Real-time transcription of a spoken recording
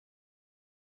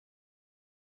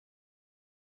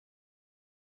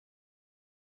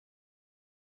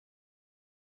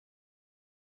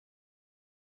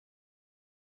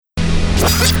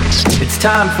It's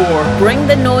time for Bring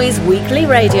the Noise Weekly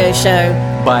Radio Show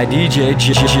by DJ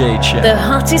JJ. The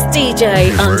hottest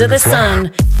DJ under the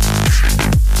sun.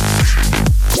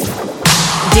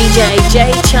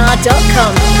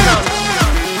 DJJchar.com.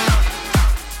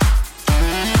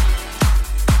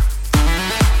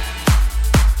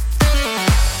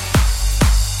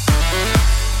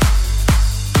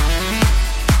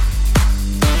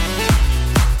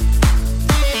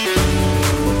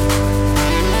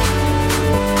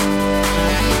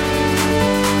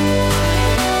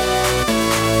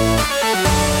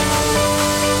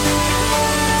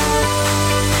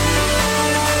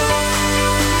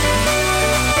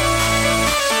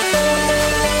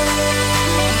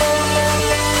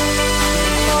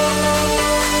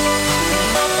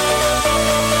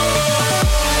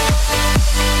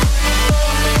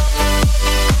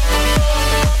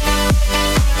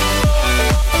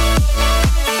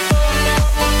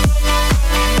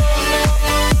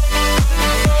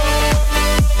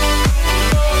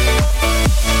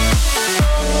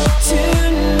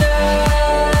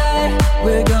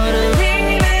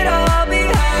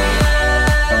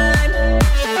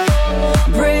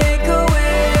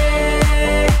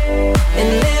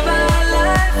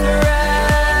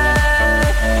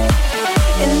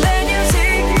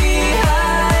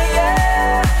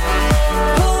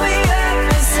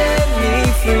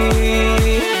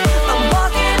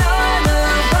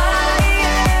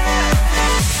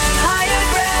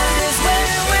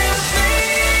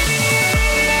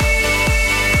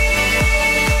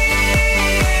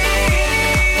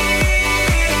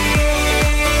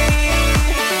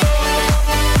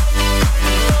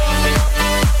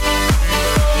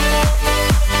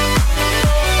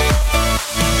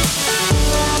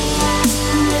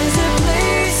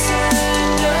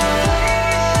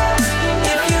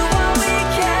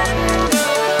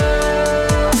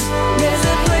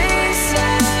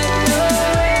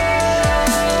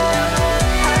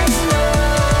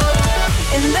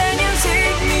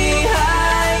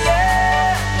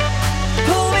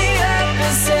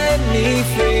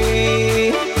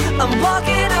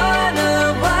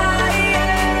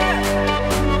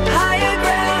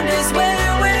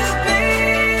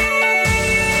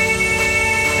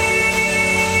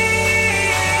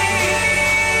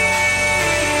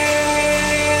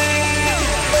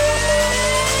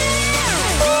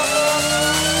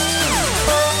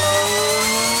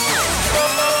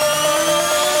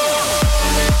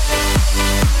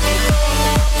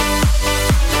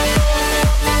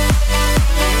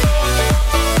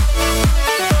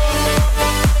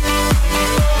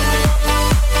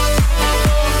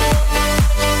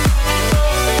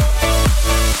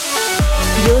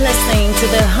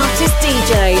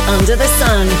 Under the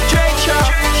sun.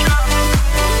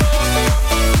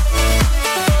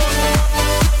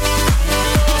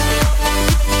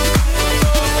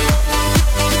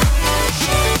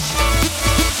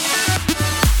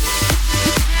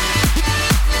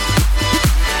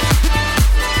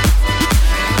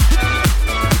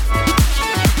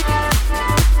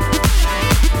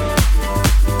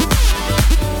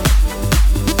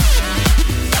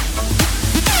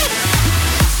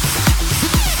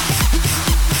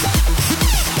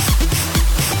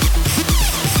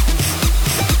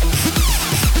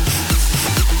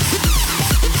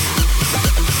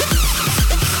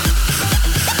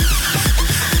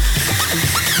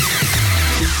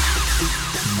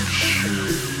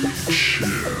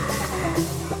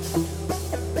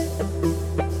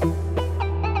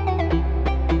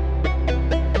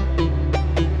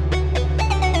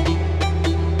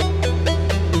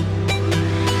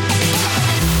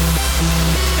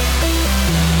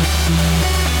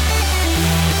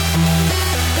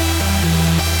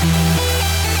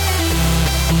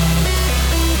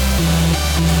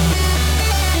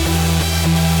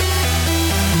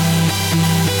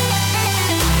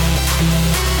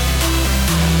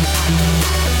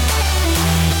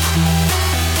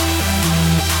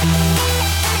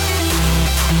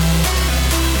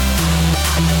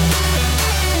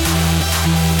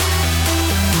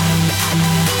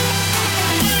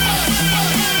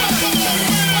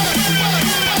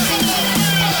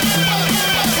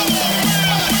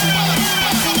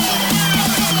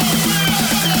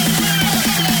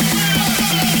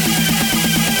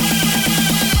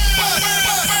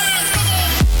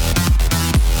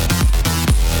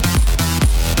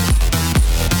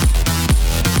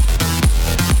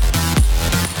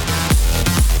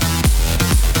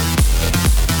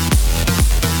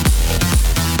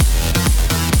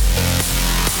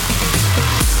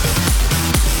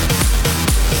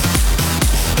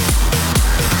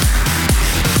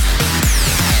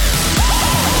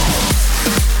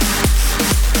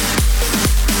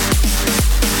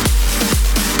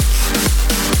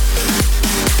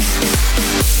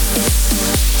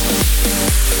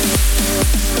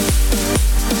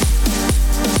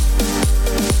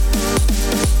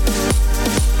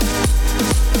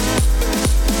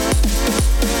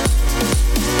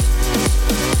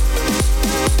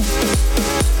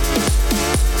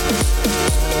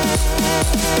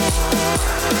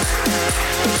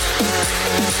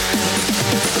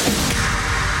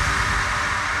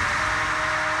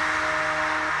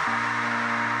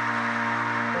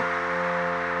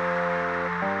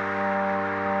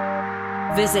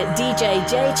 Visit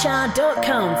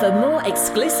djjchar.com for more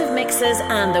exclusive mixes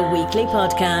and the weekly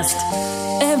podcast.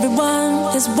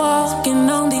 Everyone is walking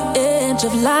on the edge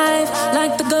of life,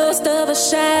 like the ghost of a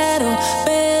shadow,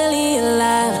 barely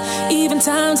alive. Even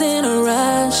time's in a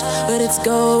rush, but it's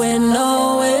going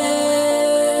nowhere.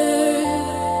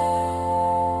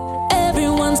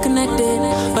 Everyone's connected,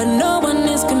 but no one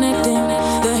is connecting.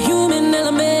 The human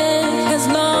element has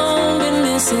long been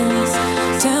missing.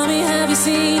 Tell me, have you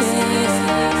seen it?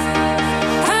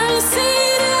 Have you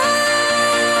seen it?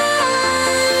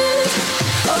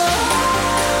 Oh,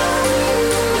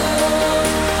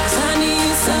 'cause I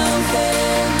need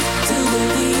something to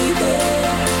believe in.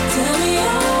 Tell me,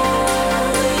 oh,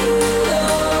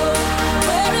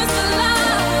 where is the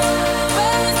love?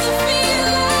 Where is the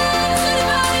feeling? Is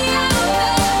anybody out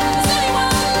there? Is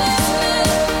anyone listening?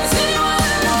 Is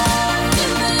anyone left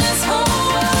in this whole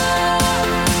world?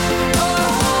 Oh,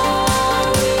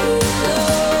 we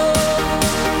love.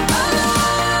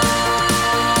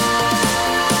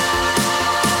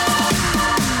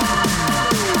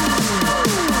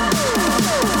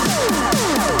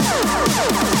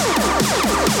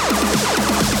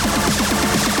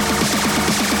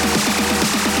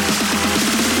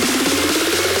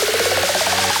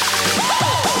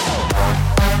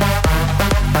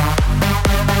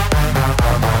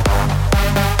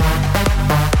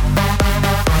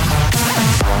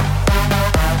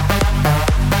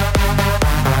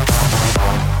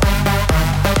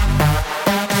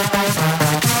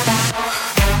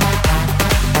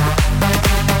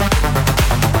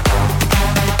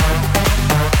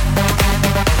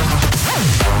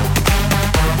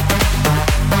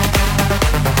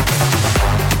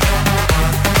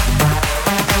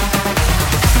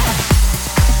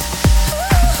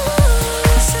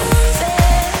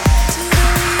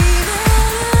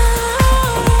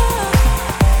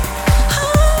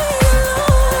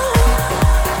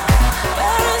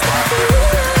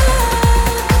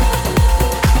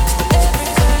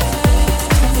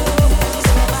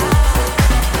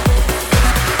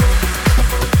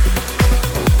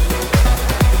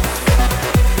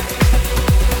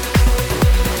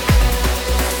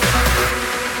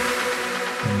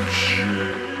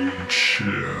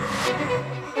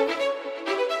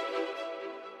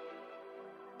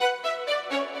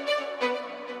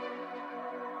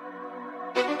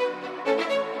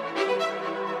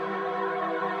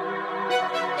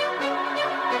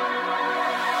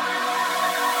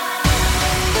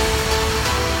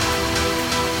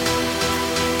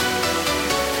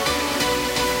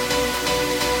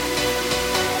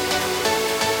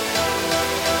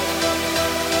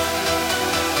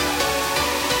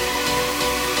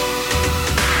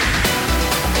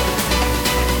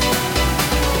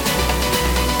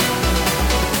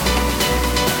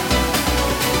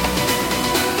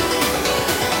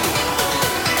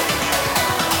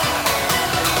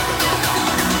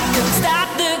 Stop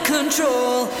the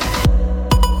control.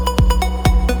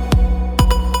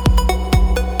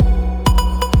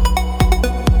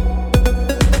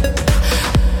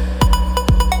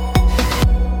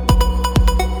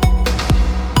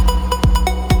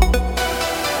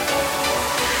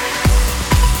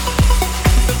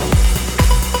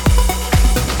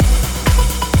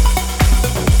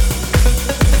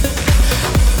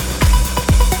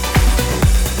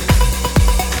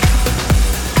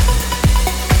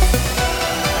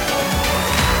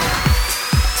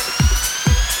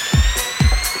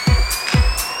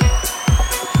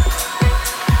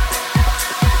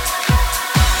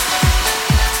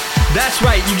 That's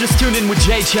right, you just tuned in with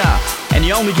Jay Cha, and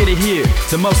you only get it here,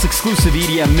 the most exclusive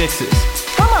EDM mixes.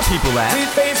 Where my people at? We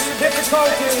face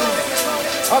difficulties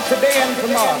of today and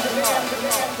tomorrow.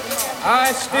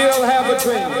 I still have a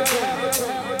dream.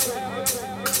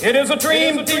 It is a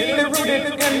dream deeply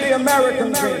rooted in the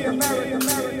American dream.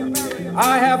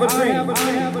 I have a dream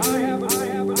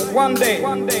that one day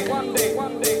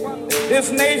this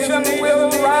nation will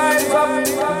rise up,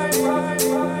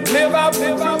 live out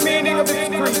the true meaning of its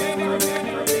creed.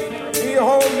 We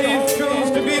hold these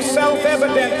truths to be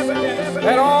self-evident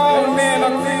that all men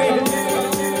are created.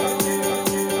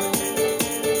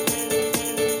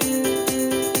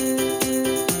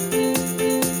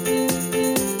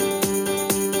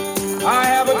 I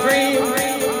have a dream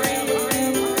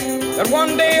that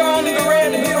one day on the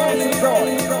red hills of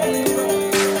Georgia,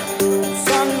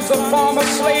 sons of former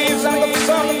slaves and the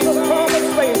sons of former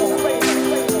slaves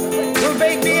will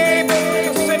they be able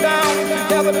to sit down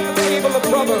together at the table of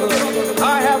brotherhood.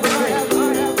 I have a dream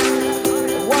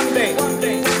that one day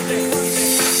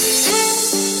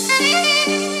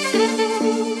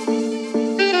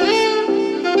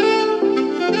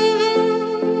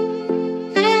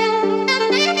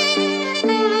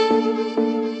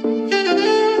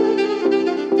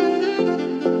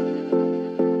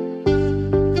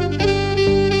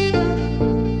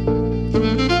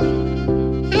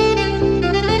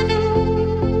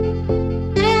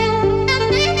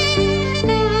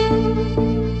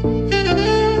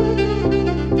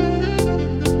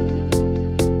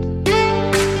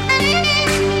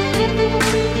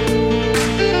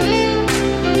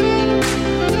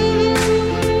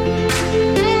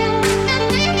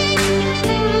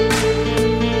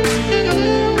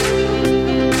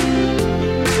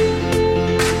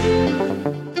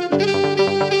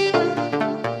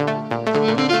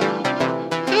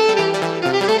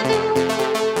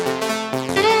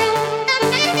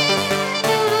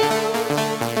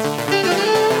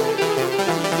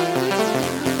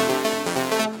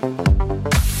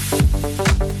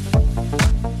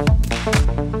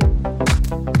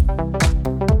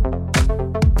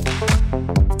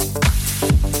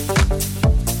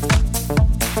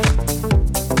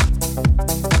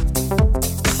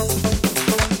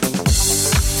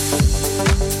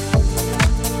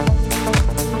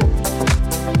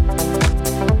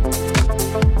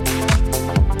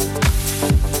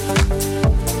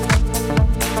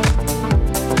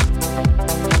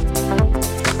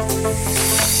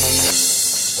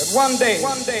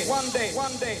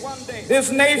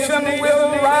this nation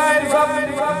will rise up,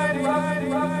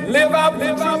 live out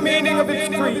the true meaning of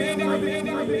its creed.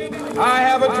 I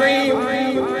have a dream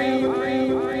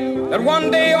that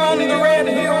one day on the red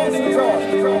hills of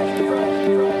Georgia,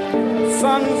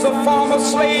 sons of former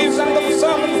slaves and the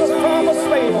sons of former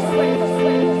slaves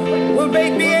will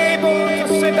they be able to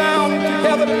sit down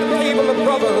together at the table of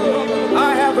brotherhood.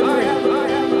 I have a dream.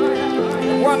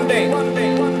 One day.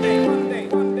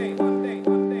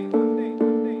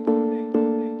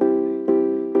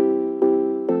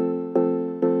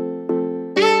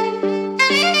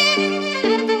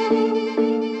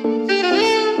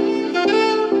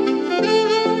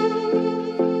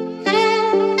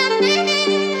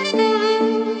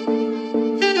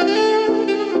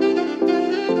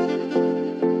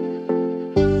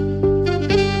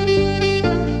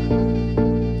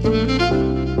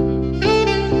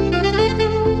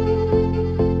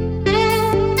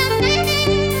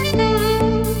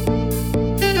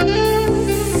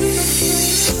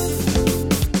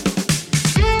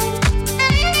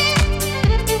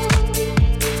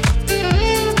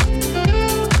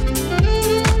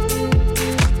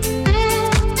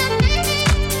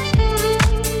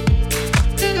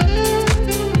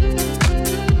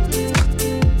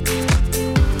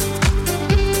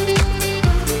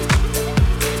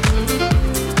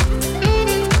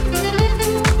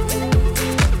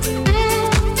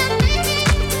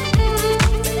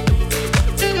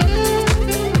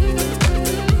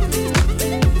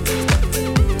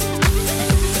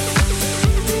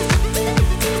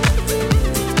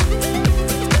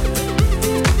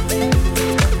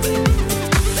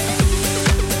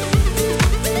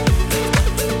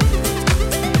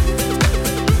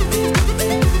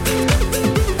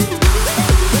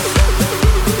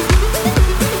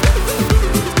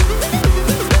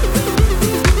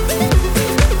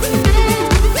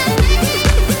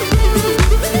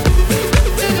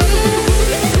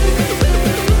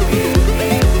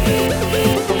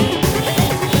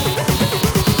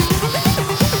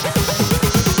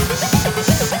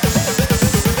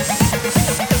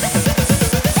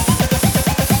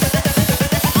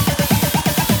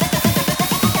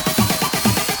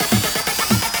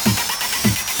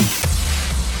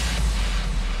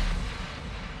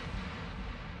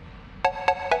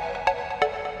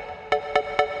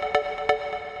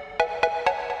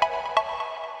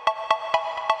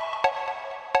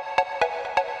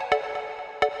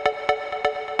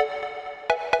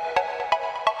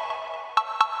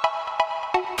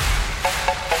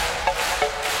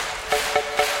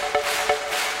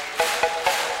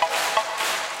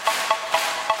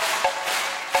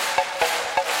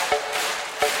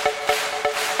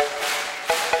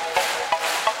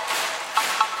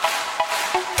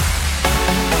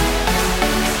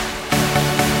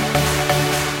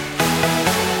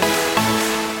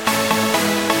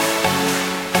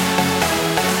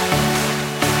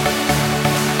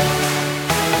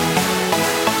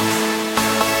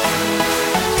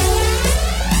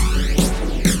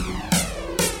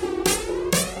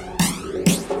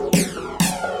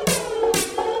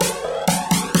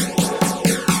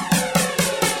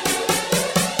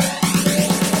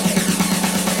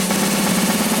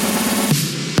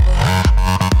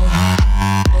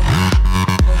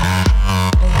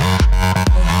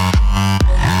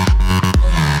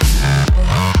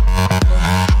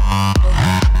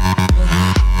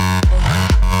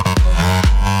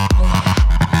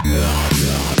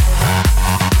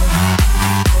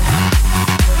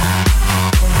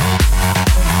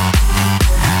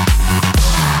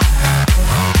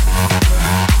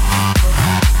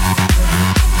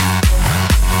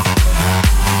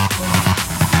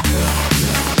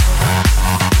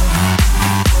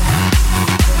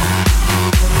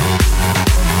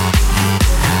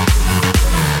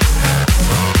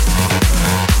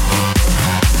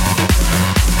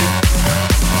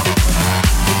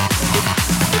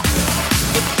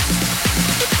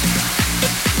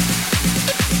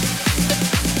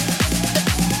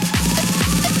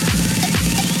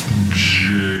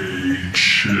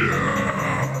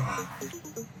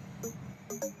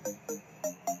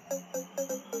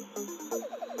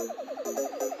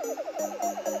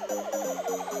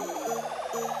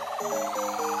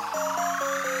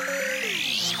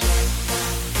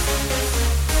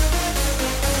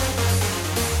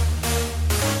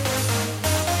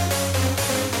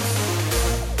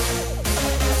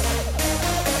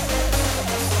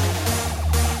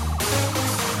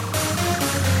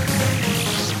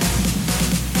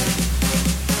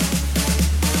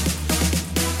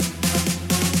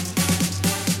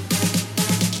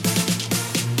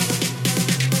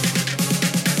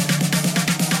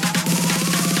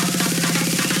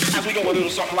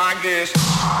 something like this.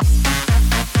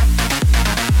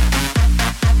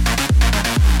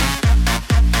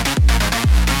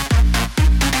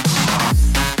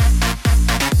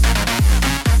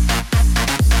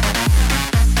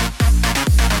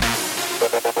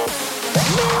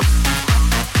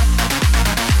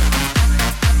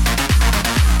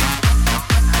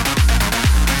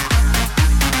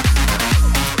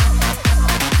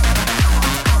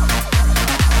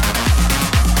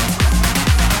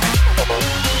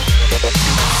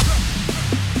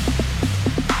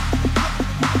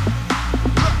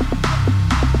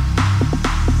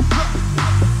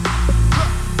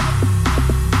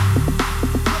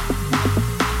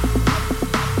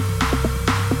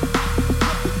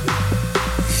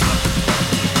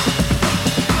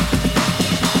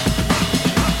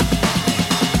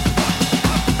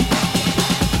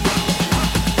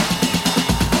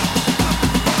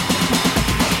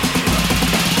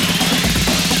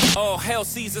 Hell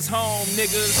sees us home,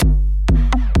 niggas.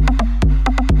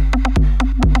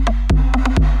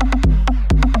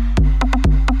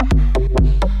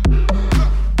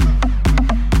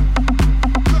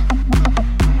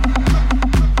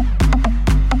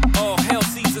 Oh, hell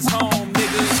sees us home,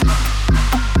 niggas.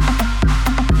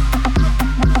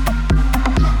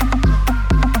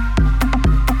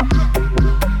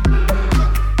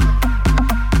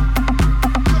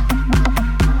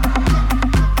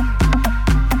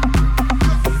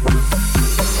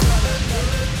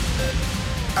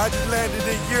 I just landed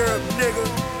in Europe, nigga.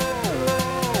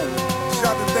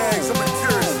 Shopping bags, I'm a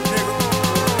tourist, nigga.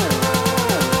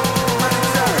 Money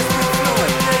talking, we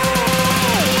fluent, nigga.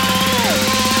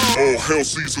 All hell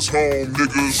sees us home,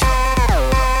 niggas.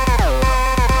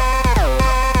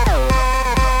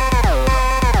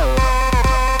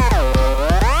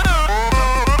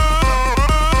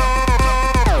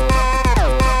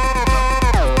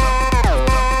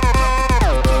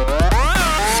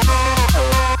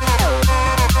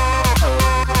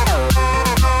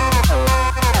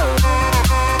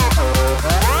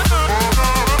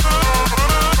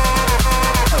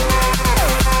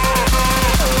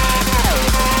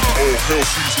 Hell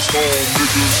sees us home,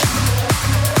 niggas.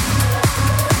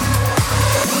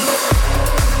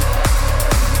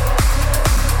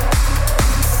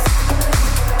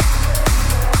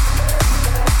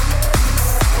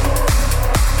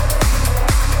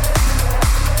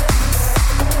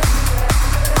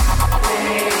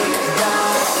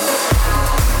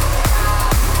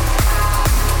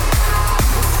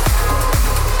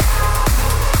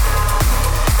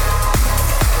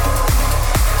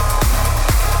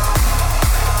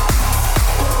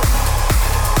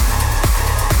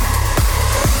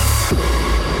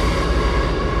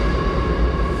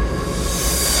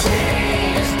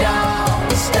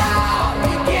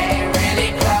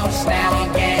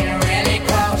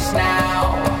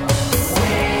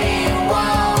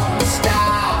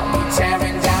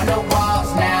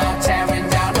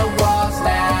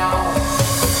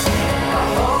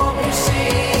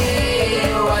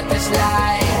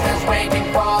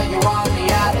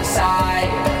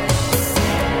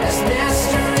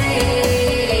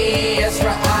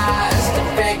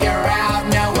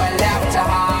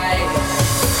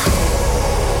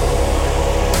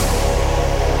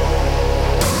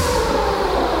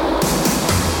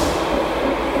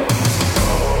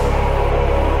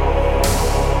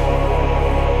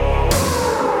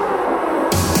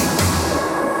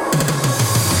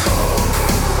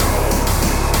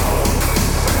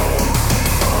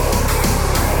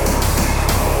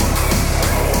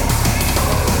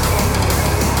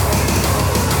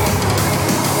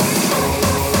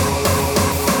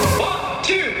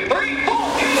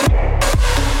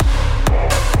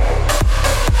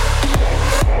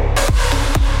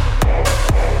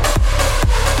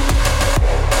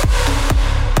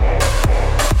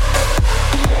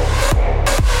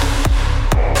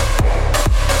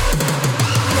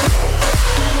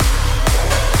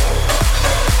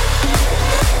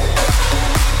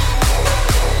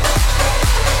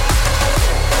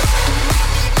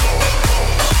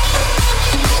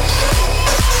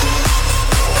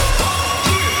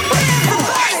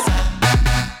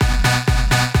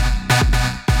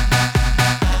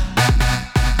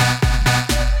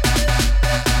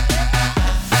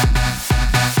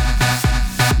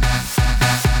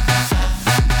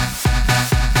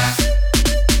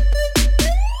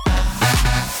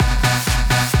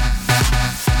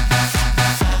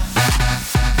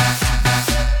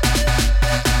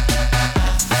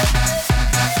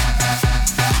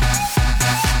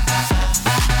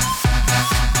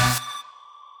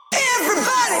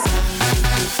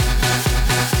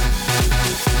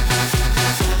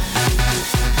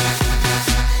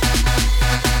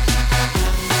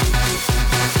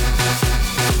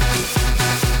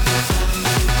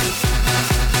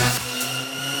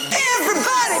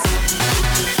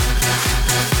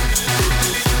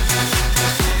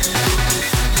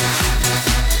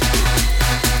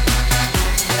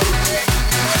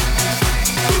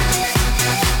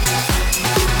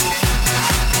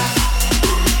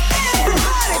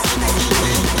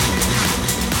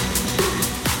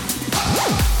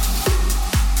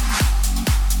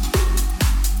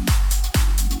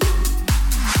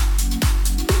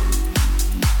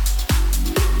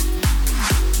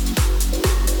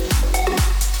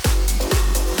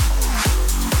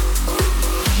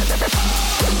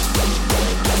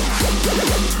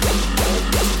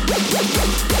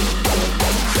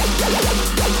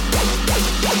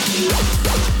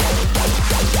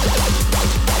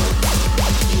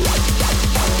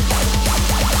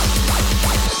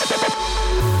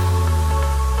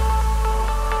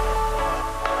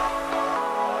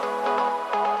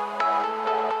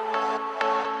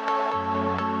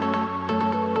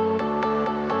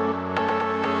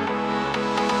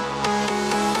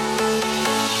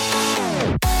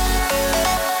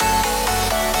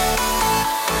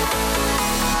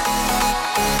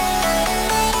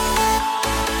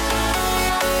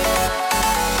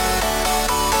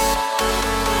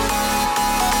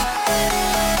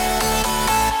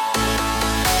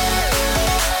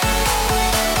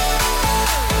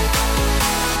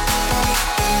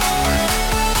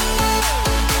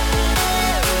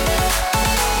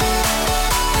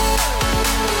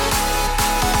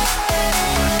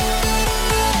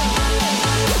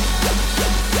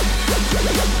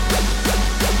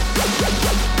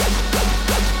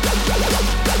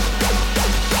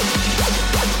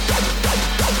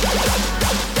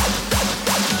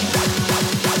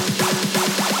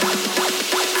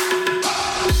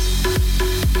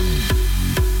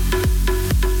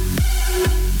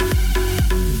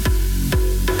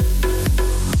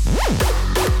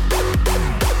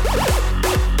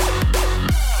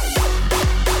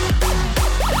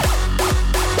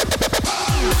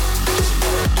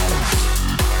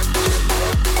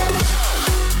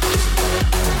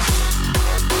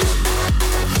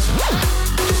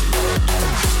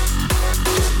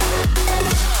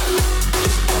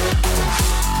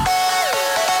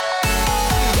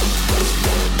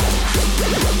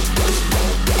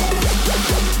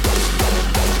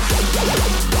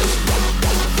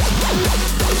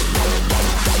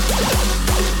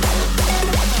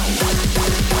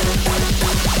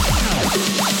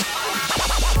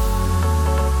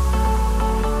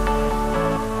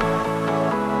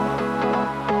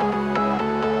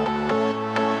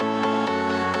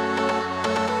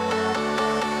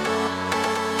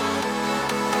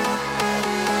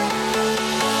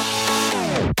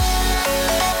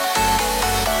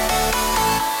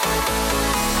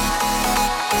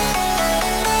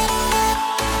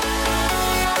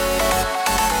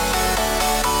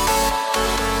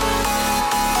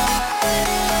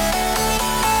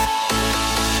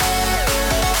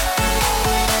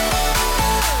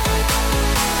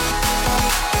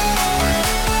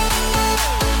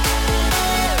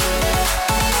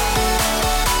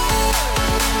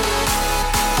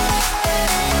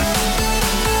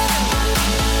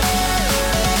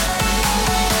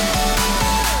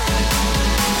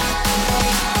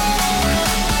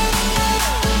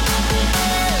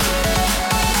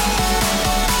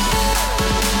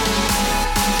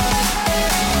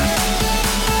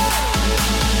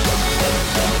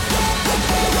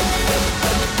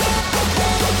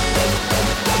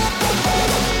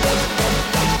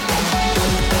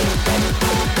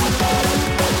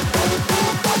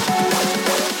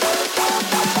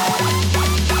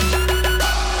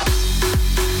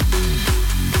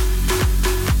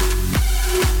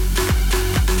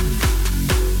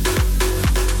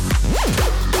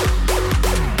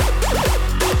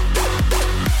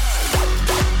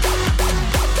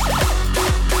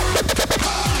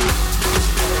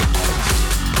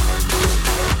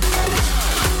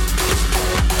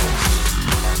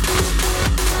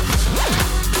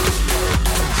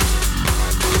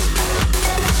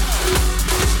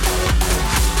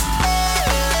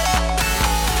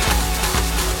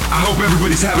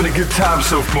 just having a good time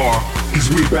so far, cause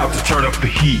we about to turn up the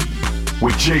heat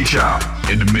with J-Chop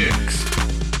in the mix.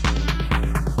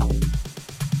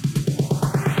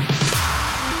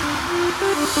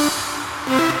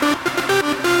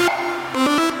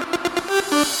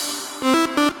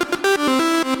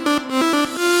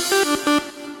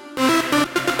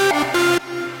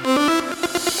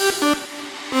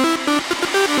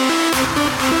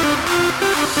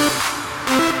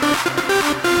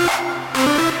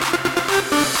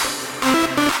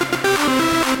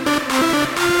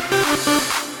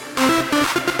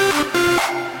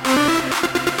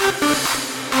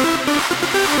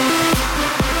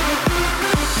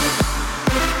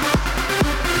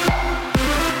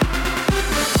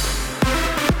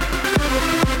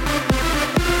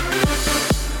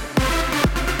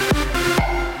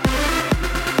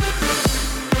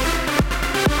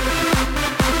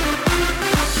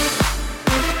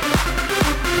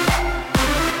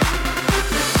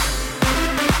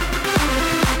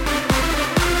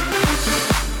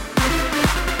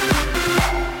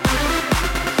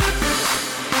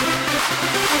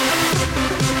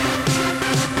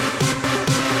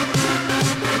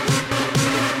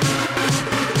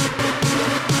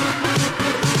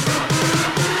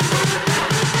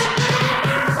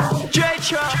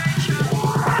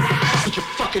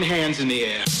 Hands in the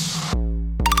air.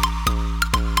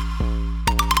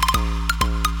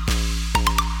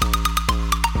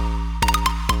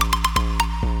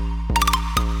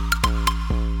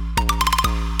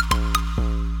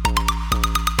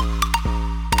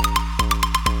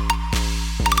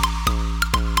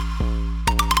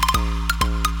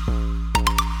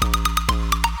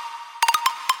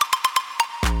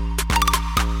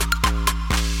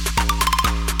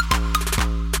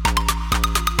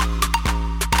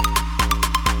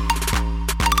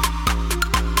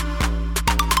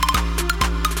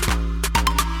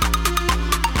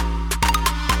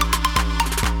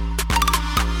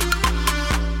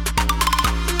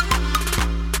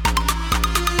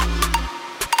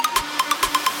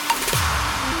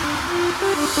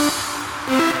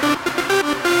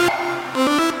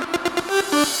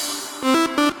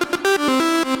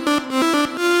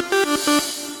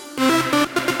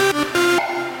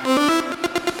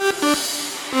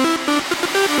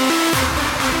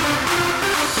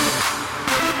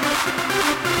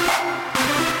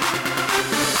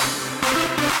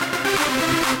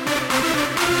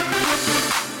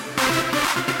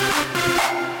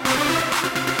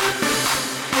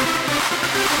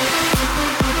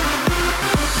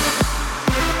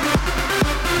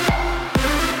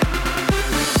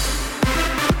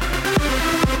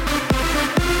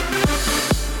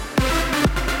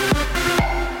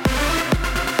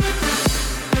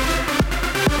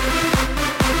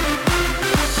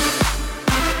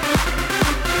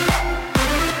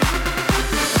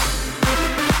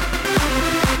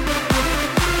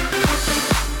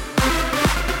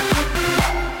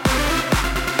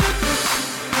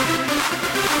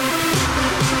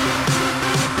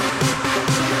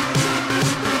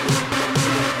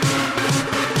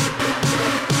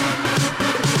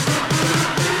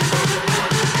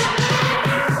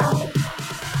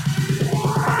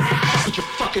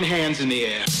 Hands in the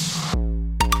air.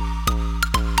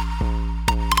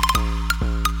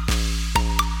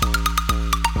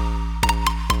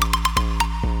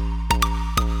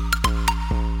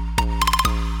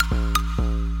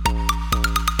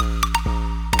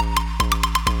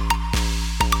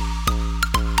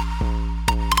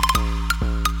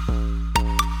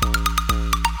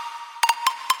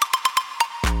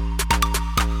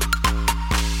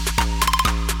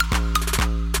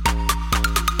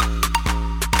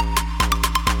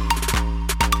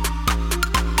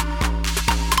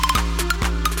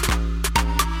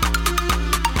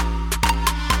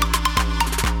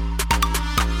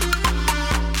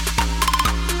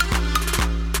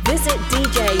 Visit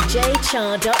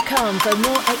DJJchar.com for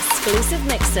more exclusive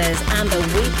mixes and the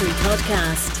weekly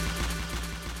podcast.